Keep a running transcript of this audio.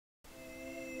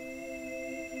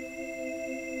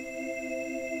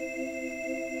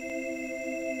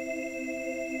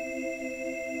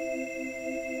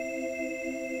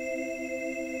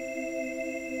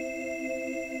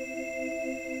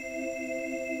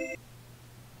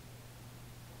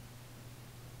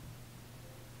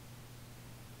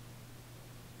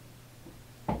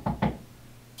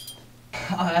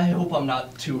I hope I'm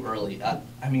not too early.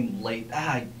 I mean late.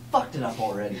 I fucked it up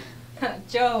already.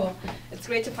 Joe, it's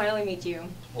great to finally meet you.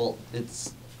 Well,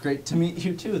 it's great to meet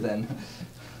you too then.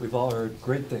 We've all heard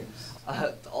great things.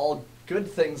 All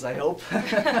good things, I hope.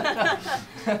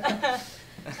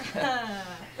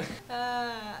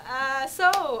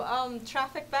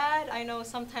 Traffic bad? I know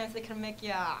sometimes they can make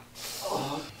ya.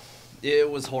 Oh, it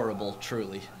was horrible,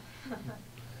 truly.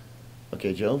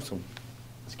 Okay, Joe, so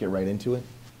let's get right into it.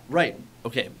 Right,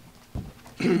 okay.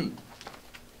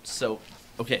 So,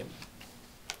 okay.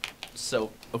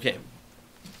 So, okay.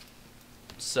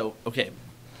 So, okay.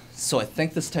 So I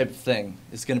think this type of thing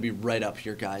is gonna be right up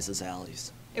your guys'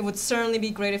 alleys. It would certainly be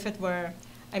great if it were.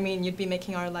 I mean, you'd be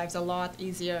making our lives a lot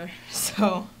easier,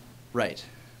 so. Right.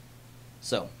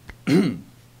 So,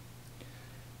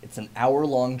 it's an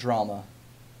hour-long drama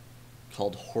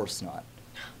called Horse Knot.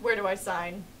 Where do I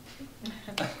sign?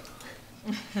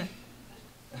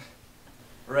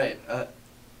 Right,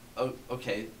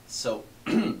 okay, so,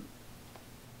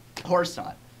 Horse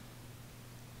Knot.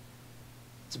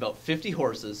 It's about 50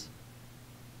 horses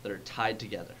that are tied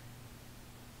together.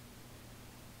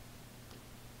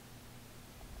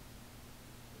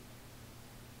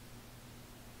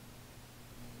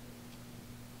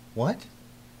 What?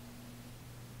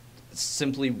 It's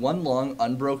simply one long,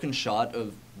 unbroken shot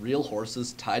of real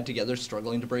horses tied together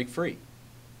struggling to break free.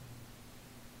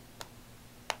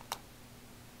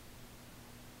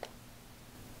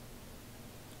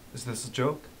 Is this a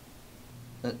joke?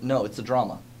 No, it's a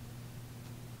drama.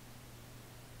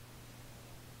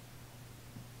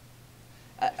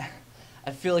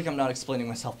 I feel like I'm not explaining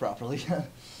myself properly.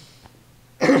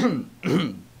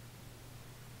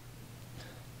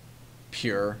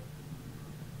 Pure,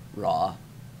 raw,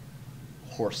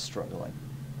 horse struggling.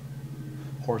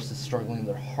 Horses struggling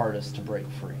their hardest to break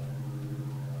free.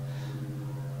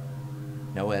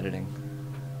 No editing,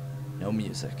 no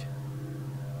music,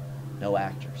 no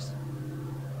actors,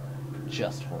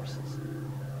 just horses.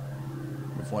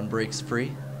 If one breaks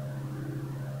free,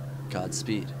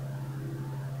 Godspeed.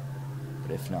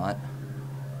 But if not,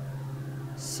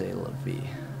 c'est la vie.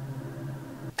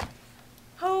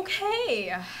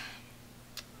 Okay.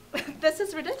 This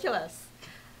is ridiculous.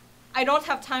 I don't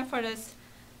have time for this.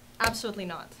 Absolutely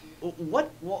not.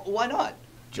 What? Why not?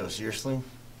 Joe, seriously?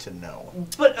 To know.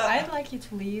 But, I'd like you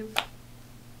to leave.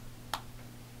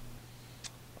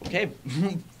 Okay.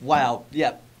 Wow,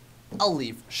 yeah. I'll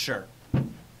leave, sure.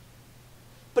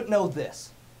 But know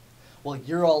this. While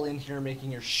you're all in here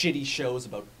making your shitty shows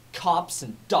about cops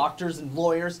and doctors and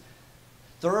lawyers,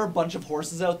 there are a bunch of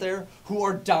horses out there who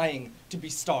are dying to be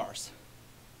stars.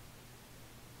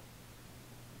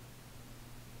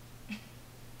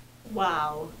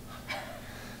 Wow.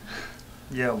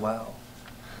 Yeah, wow.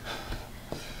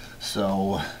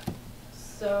 So,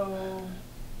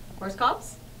 horse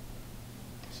cops?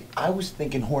 see, I was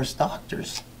thinking horse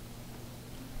doctors.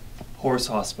 Horse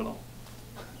hospital.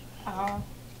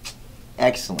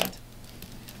 Excellent.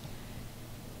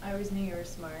 I always knew you were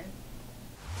smart.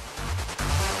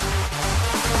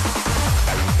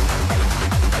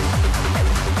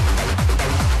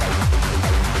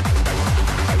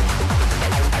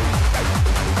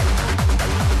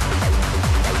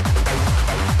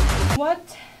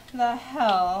 What the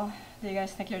hell do you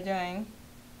guys think you're doing?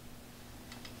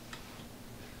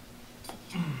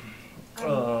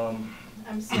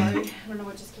 I'm sorry. I don't know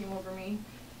what just came over me.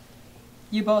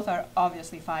 You both are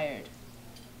obviously fired.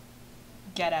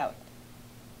 Get out.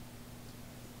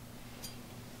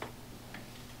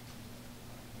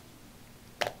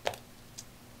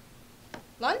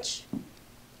 Lunch?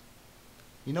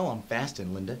 You know I'm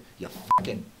fasting, Linda. You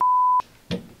fucking